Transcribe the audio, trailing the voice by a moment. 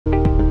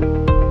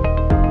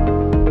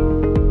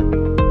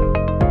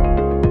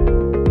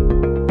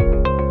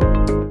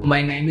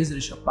My name is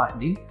Rishabh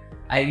Pandey.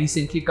 I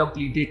recently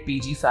completed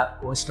PGFAP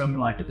course from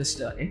Imarticus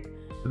Learning,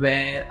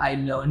 where I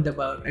learned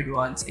about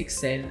advanced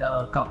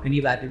Excel company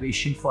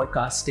evaluation,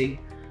 forecasting,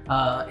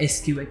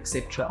 SQ,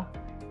 etc.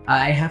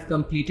 I have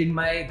completed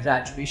my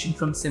graduation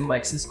from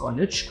Symbiosis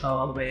College,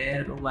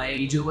 where my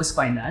major was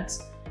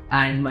finance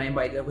and my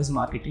minor was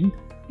marketing.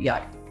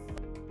 Yeah.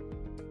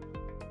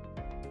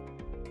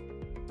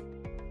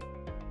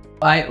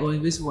 I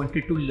always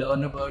wanted to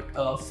learn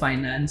about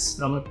finance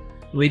from a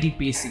very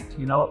basic,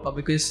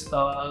 because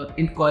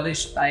in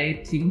college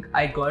I think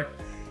I got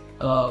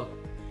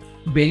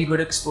very good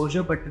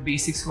exposure, but the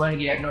basics were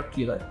yet not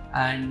clear,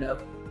 and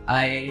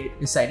I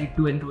decided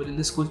to enroll in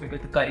the school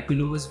because the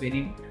curriculum was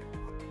very.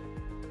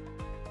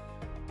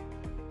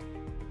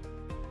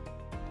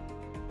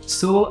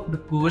 So the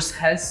course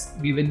has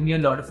given me a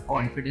lot of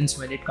confidence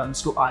when it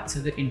comes to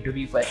answer the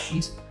interview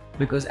questions,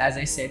 because as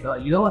I said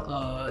earlier,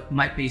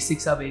 my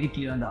basics are very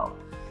clear now.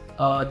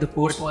 The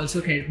course also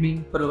helped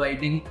me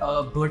providing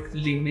a good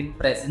LinkedIn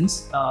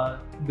presence,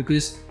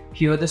 because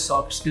here the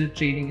soft skill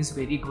training is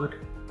very good.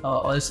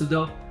 Also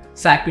the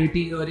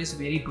faculty here is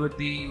very good.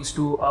 They used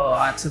to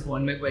answer all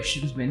my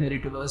questions, whether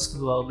it was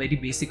a very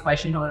basic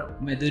question or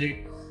whether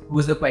it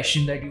was a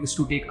question that used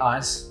to take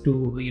hours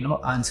to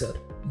answer.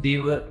 They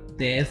were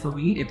there for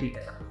me every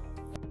time.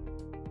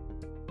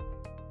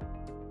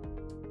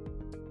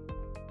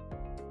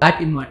 At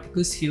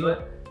Imarticus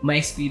here, my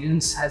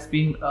experience has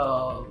been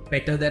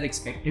better than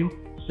expected.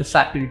 The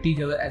faculty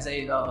here, as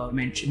I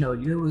mentioned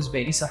earlier, was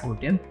very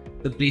supportive.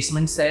 The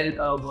placement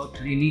cell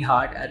worked really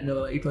hard, and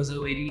it was a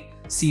very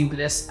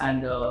seamless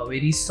and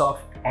very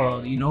soft,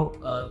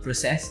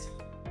 process.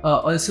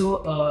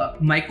 Also,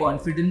 my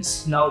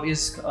confidence now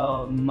is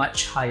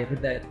much higher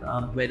than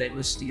where I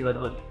was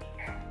earlier.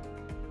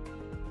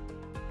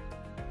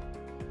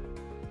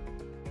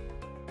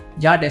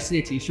 Yeah,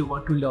 definitely. If you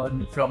want to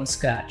learn from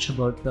scratch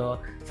about the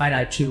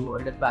financial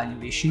world and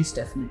valuations,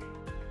 definitely.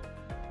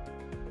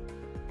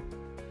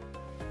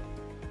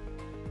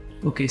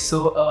 Okay,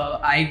 so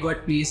I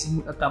got placed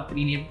in a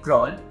company named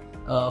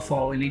𝒊𝒏𝒅𝒖𝒔𝒕,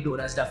 formerly known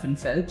as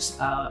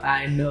𝒊𝒏𝒂𝒂,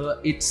 and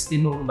it's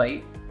in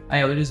Mumbai.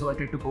 I always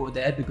wanted to go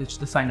there because it's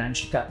the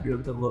financial capital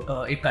of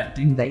the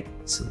country, right?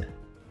 So yeah.